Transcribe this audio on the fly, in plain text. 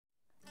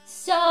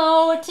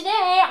So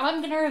today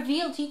I'm going to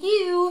reveal to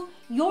you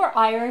your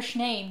Irish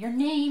name, your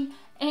name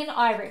in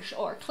Irish,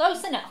 or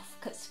close enough,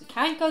 because we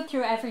can't go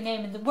through every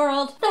name in the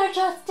world. There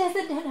just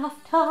isn't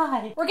enough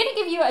time. We're going to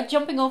give you a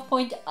jumping off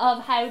point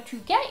of how to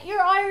get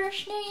your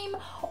Irish name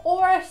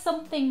or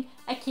something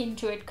akin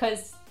to it,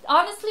 because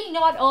honestly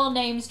not all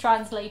names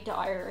translate to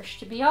Irish,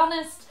 to be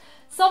honest.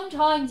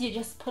 Sometimes you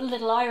just put a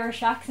little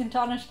Irish accent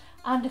on it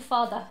and a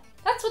father.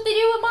 That's what they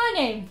do with my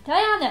name,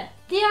 Diana.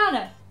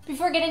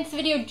 Before getting into the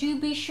video, do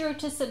be sure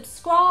to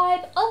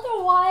subscribe.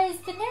 Otherwise,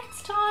 the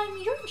next time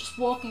you're just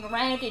walking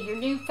around in your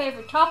new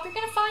favourite top, you're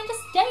going to find a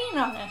stain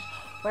on it.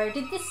 Where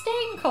did the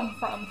stain come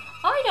from?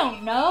 I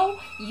don't know.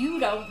 You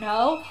don't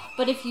know.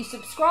 But if you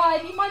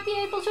subscribe, you might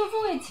be able to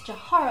avoid such a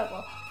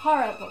horrible,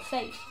 horrible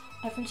fate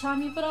every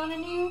time you put on a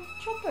new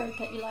jumper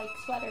that you like,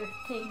 sweater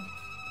thing.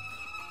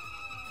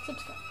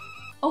 Subscribe.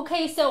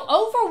 Okay, so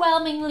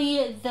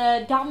overwhelmingly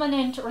the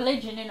dominant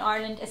religion in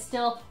Ireland is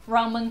still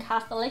Roman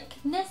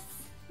Catholicness.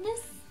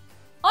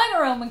 I'm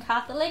a Roman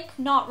Catholic,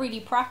 not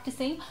really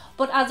practicing,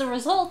 but as a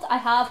result I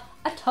have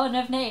a ton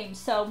of names.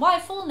 So my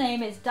full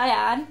name is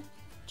Diane,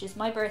 which is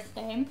my birth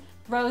name,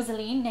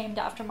 Rosaline, named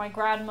after my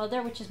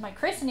grandmother, which is my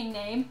christening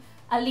name,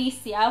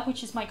 Alicia,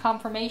 which is my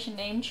confirmation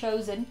name,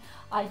 chosen.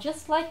 I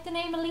just like the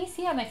name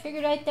Alicia and I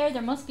figured out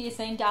there must be a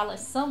St.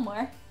 Dallas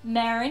somewhere.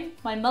 Marin,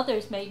 my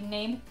mother's maiden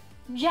name,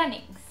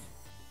 Jennings,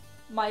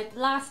 my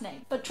last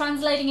name. But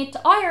translating it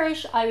to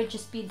Irish, I would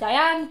just be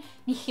Diane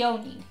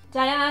Jennings.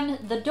 Diane,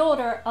 the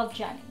daughter of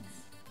Jennings.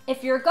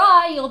 If you're a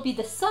guy, you'll be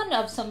the son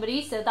of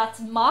somebody, so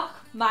that's Mac,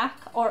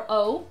 or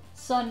O,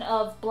 son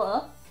of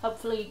blah.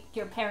 Hopefully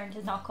your parent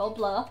is not called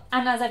blah.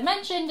 And as I've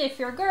mentioned, if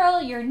you're a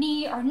girl, you're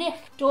Ni or Nick,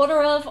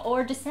 daughter of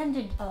or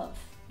descendant of.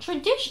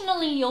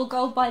 Traditionally, you'll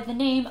go by the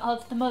name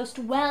of the most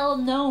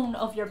well-known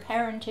of your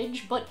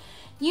parentage, but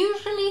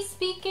usually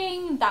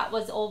speaking, that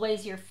was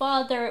always your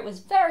father. It was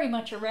very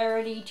much a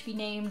rarity to be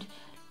named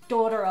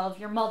daughter of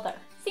your mother.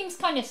 Seems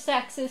kind of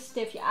sexist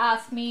if you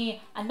ask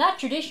me, and that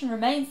tradition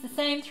remains the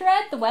same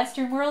throughout the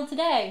Western world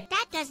today.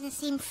 That doesn't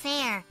seem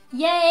fair.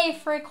 Yay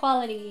for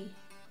equality.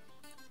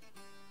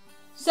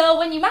 So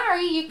when you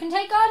marry, you can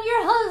take on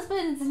your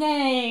husband's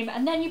name,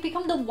 and then you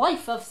become the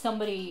wife of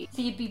somebody.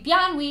 So you'd be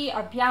Bian-Wee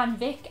or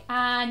Bian-Vic,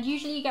 and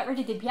usually you get rid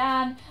of the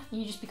Bian, and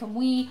you just become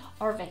Wee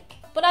or Vic.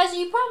 But as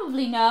you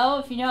probably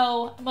know, if you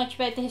know much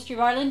about the history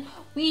of Ireland,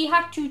 we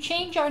had to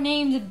change our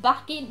names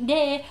back in the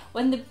day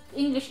when the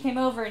English came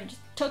over and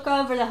just took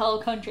over the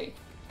whole country.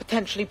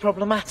 Potentially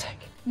problematic.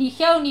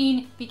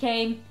 Ni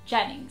became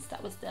Jennings.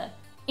 That was the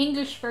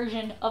English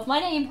version of my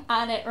name,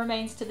 and it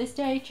remains to this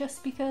day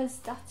just because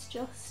that's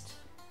just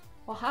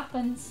what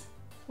happens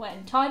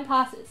when time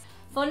passes.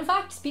 Fun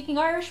fact, speaking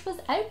Irish was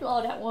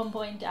outlawed at one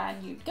point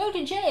and you'd go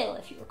to jail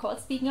if you were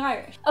caught speaking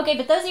Irish. Okay,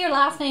 but those are your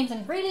last names,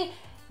 and really,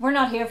 we're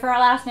not here for our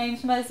last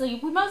names mostly.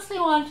 We mostly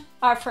want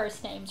our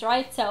first names,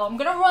 right? So I'm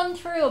gonna run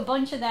through a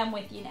bunch of them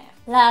with you now.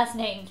 Last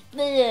names,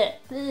 bleh,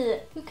 bleh,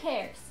 who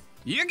cares?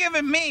 You're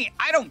giving me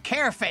I don't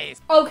care face.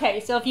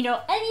 Okay, so if you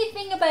know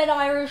anything about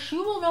Irish,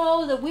 you will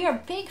know that we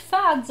are big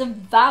fans of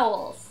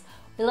vowels.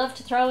 We love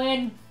to throw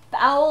in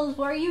vowels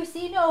where you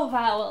see no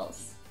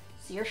vowels.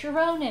 Saoirse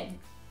Ronan.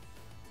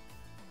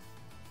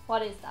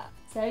 What is that?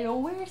 Say oh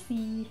where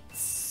see.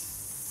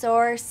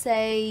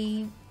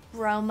 Saoirse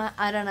Roma,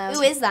 I don't know.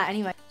 Who is that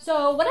anyway?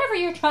 So whatever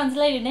your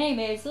translated name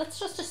is, let's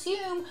just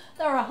assume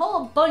there are a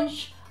whole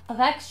bunch of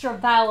extra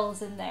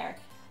vowels in there.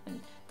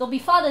 And there'll be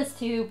fathers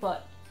too,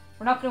 but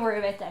we're not going to worry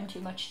about them too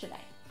much today.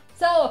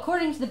 So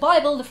according to the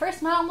Bible, the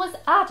first man was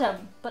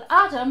Adam, but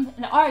Adam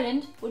in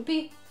Ireland would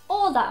be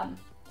Adam,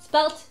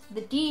 spelt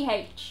the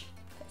DH.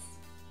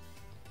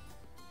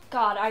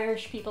 God,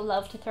 Irish people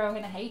love to throw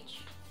in a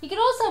H. He could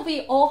also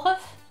be Óhaf,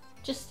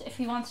 just if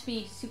he wants to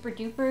be super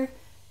duper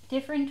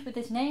different with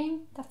his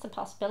name. That's a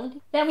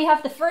possibility. Then we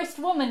have the first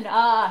woman,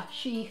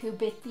 she who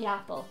bit the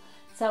apple.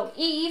 So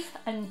Eve,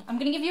 and I'm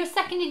gonna give you a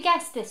second to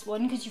guess this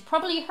one because you've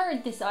probably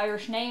heard this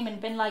Irish name and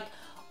been like,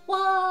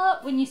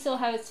 what, when you saw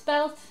how it's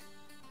spelt.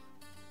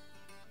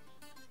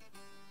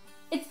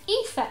 It's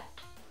Aoife.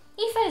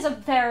 Aoife is a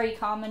very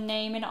common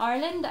name in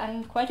Ireland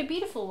and quite a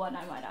beautiful one,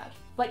 I might add.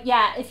 But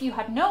yeah, if you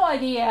had no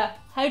idea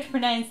how to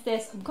pronounce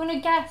this, I'm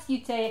gonna guess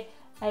you'd say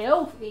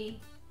Aoife.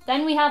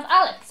 Then we have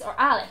Alex or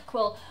Alec.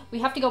 Well, we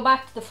have to go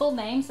back to the full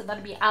name, so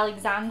that'd be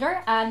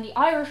Alexander, and the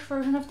Irish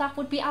version of that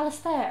would be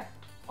Alistair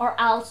or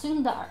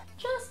Al-Sundar,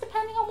 just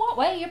depending on what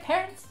way your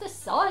parents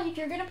decide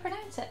you're gonna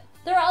pronounce it.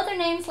 There are other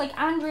names like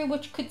Andrew,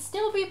 which could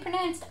still be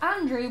pronounced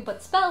Andrew,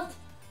 but spelt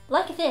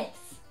like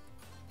this.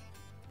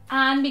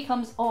 Anne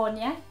becomes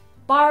Anya.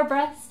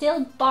 Barbara,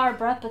 still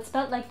Barbara, but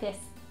spelt like this.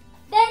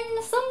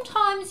 Then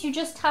sometimes you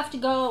just have to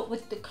go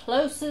with the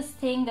closest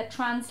thing that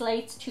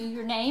translates to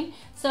your name.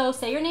 So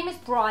say your name is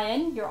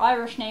Brian, your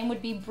Irish name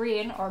would be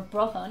Brian or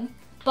Bruhan,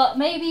 but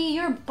maybe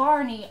you're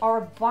Barney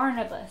or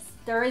Barnabas.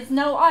 There is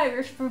no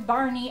Irish for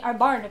Barney or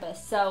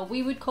Barnabas, so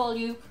we would call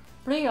you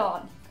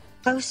Brian.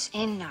 Close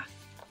enough.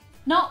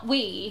 Not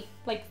we,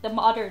 like the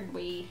modern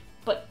we,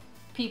 but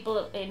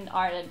people in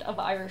Ireland of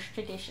Irish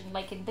tradition,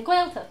 like in the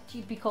Gaeltacht,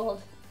 you'd be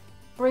called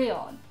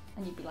Brian.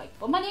 And you'd be like,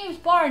 but my name's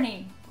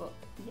Barney. But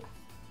yeah.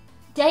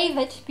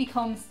 David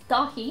becomes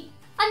Dahi.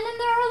 And then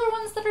there are other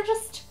ones that are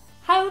just,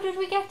 how did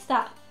we get to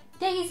that?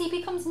 Daisy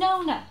becomes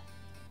Nona.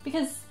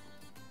 Because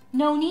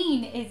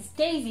Noneen is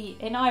Daisy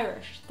in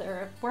Irish. There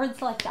are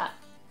words like that.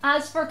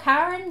 As for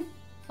Karen,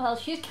 well,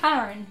 she's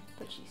Karen,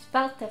 but she's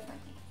spelt differently.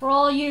 For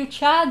all you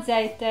Chads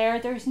out there,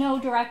 there's no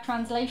direct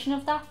translation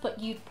of that, but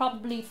you'd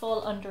probably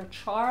fall under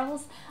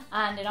Charles,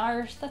 and in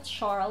Irish that's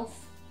Charles,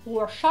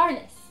 or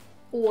Charles,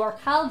 or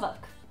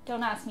Calvach.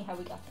 Don't ask me how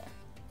we got there.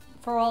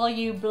 For all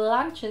you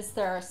Blanches,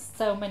 there are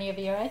so many of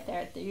you out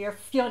there, you're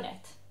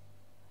Fionnet.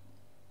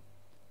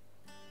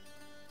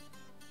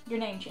 Your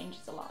name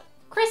changes a lot.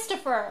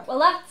 Christopher, well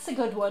that's a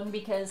good one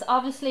because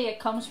obviously it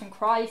comes from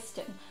Christ,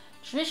 and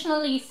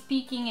traditionally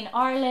speaking in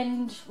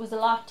Ireland was a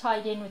lot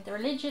tied in with the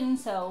religion,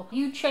 so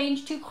you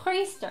change to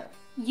Christer.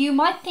 You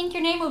might think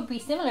your name would be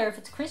similar if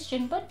it's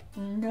Christian, but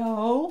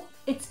no.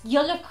 It's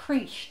Yulla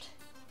Christ.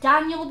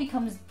 Daniel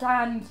becomes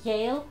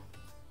Daniel,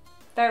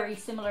 very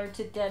similar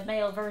to the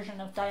male version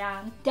of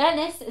Diane.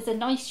 Dennis is a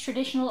nice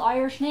traditional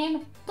Irish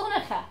name,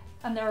 Donacha,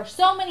 and there are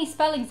so many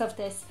spellings of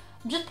this.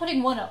 I'm just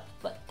putting one up,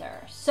 but there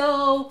are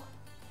so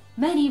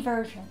many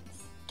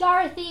versions.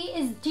 Dorothy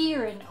is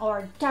Deerin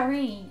or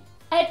Dareen.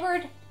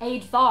 Edward,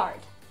 Eadvard.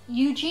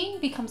 Eugene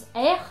becomes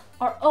Eich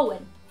or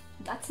Owen.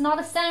 That's not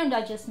a sound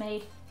I just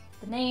made.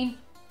 The name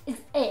is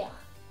Eich.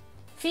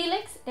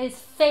 Felix is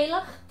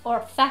Felix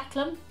or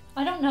Fecklum.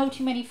 I don't know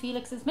too many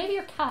Felixes. Maybe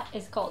your cat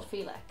is called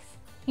Felix.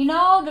 He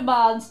now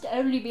demands to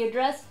only be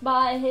addressed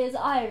by his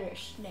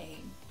Irish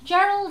name.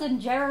 Gerald and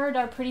Gerard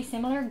are pretty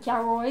similar.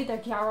 Garoy, they're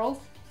Gerald.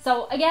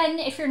 So again,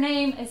 if your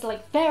name is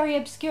like very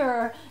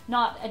obscure,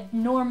 not a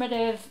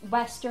normative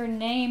Western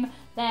name,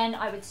 then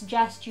I would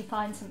suggest you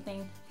find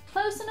something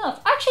close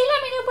enough. Actually,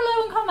 let me know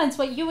below in comments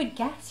what you would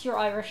guess your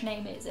Irish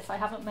name is if I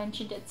haven't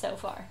mentioned it so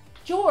far.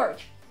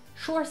 George,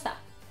 Shorsa.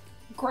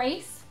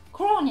 Grace,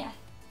 Cronia.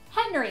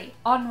 Henry,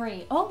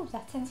 Henri. Oh,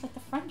 that sounds like the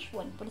French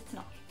one, but it's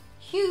not.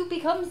 Hugh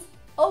becomes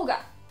Olga.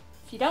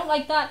 If you don't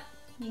like that,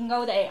 you can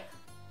go there.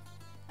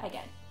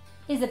 Again.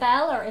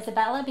 Isabel or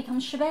Isabella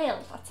becomes Shabelle.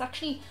 That's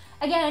actually,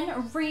 again, a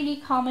really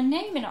common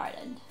name in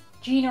Ireland.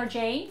 Jean or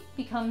Jane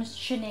becomes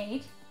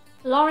Sinead.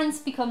 Lawrence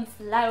becomes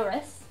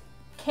Laurus.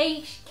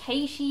 Kate,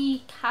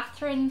 Katie,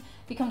 Catherine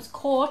becomes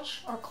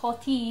Coach or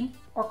Coteen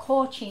or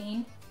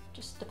Coachine,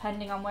 just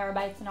depending on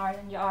whereabouts in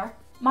Ireland you are.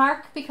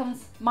 Mark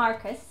becomes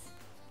Marcus,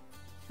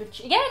 which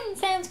again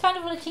sounds kind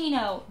of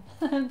Latino.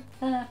 I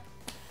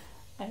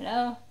don't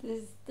know,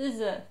 there's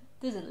a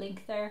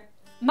link there.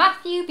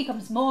 Matthew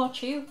becomes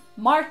Morchu.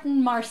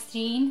 Martin,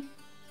 Marstine.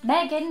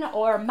 Megan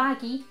or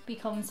Maggie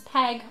becomes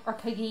Peg or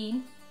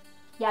Pegeen.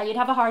 Yeah, you'd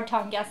have a hard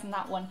time guessing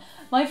that one.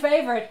 My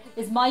favourite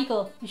is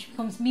Michael, which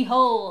becomes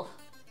Mihole.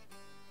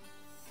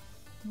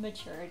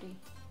 Maturity.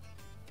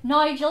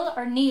 Nigel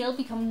or Neil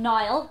become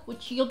Niall,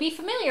 which you'll be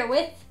familiar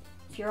with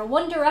if you're a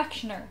One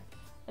Directioner,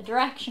 a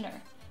Directioner,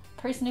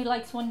 a person who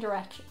likes One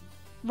Direction.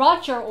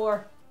 Roger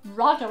or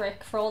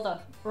Roderick, for all the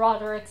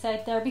Rodericks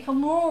out there,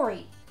 become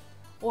Rory,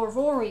 or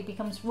Rory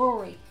becomes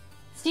Rory.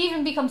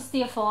 Stephen becomes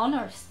Stefan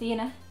or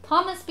Stina.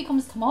 Thomas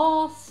becomes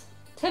Tomas.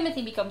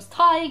 Timothy becomes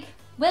Tig.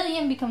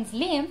 William becomes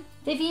Liam.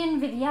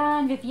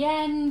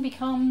 Vivienne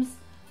becomes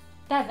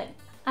Bevan.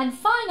 And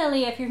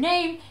finally, if your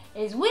name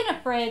is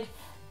Winifred,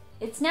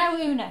 it's now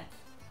Una.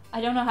 I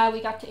don't know how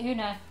we got to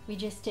Una, we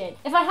just did.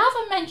 If I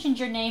haven't mentioned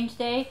your name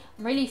today,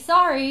 I'm really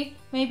sorry.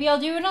 Maybe I'll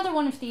do another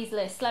one of these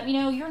lists. Let me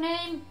know your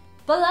name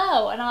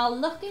below and I'll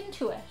look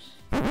into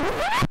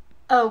it.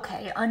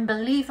 Okay,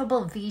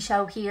 unbelievable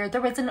veto here.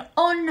 There was an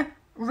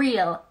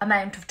unreal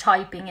amount of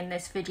typing in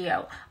this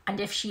video, and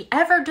if she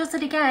ever does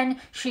it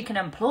again, she can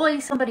employ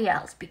somebody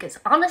else, because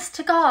honest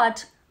to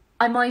God,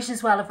 I might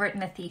as well have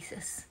written a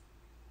thesis.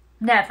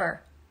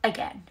 Never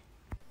again.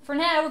 For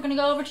now, we're going to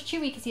go over to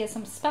Chewy because he has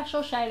some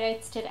special shout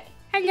outs today.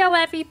 Hello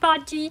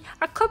everybody,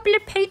 a couple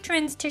of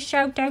patrons to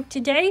shout out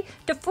today.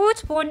 The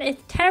first one is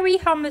Terrie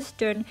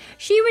Humiston.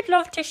 She would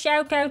love to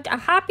shout out a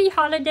happy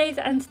holidays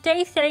and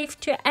stay safe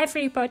to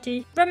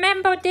everybody.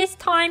 Remember, this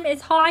time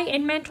is high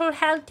in mental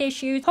health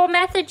issues. Her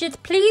message is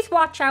please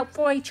watch out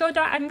for each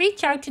other and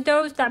reach out to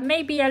those that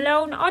may be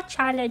alone or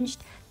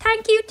challenged.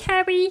 Thank you,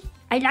 Terrie.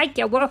 I like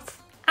your woof.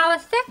 Our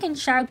second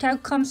shout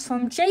out comes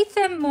from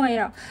Jason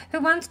Moir, who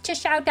wants to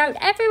shout out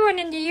everyone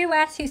in the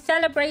US who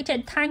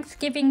celebrated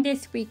Thanksgiving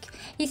this week.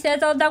 He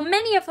says although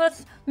many of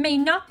us may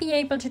not be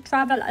able to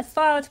travel as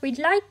far as we'd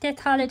like this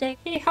holiday,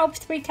 he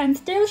hopes we can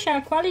still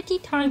share quality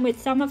time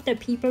with some of the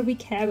people we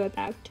care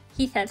about.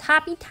 He says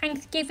happy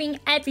Thanksgiving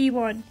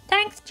everyone.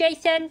 Thanks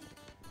Jason.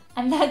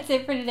 And that's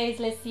it for today's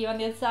list. See you on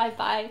the other side.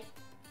 Bye.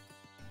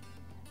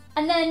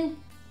 And then,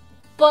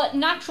 but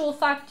in actual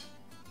fact,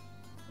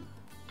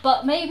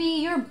 but maybe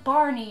you're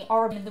Barney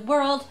or in the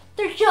world,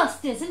 there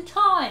just isn't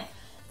time.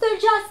 There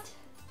just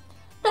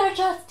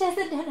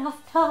isn't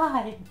enough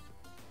time.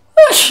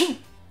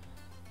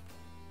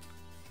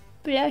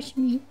 Bless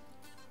me.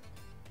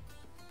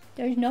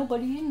 There's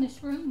nobody in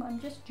this room, I'm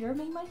just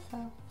germing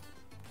myself.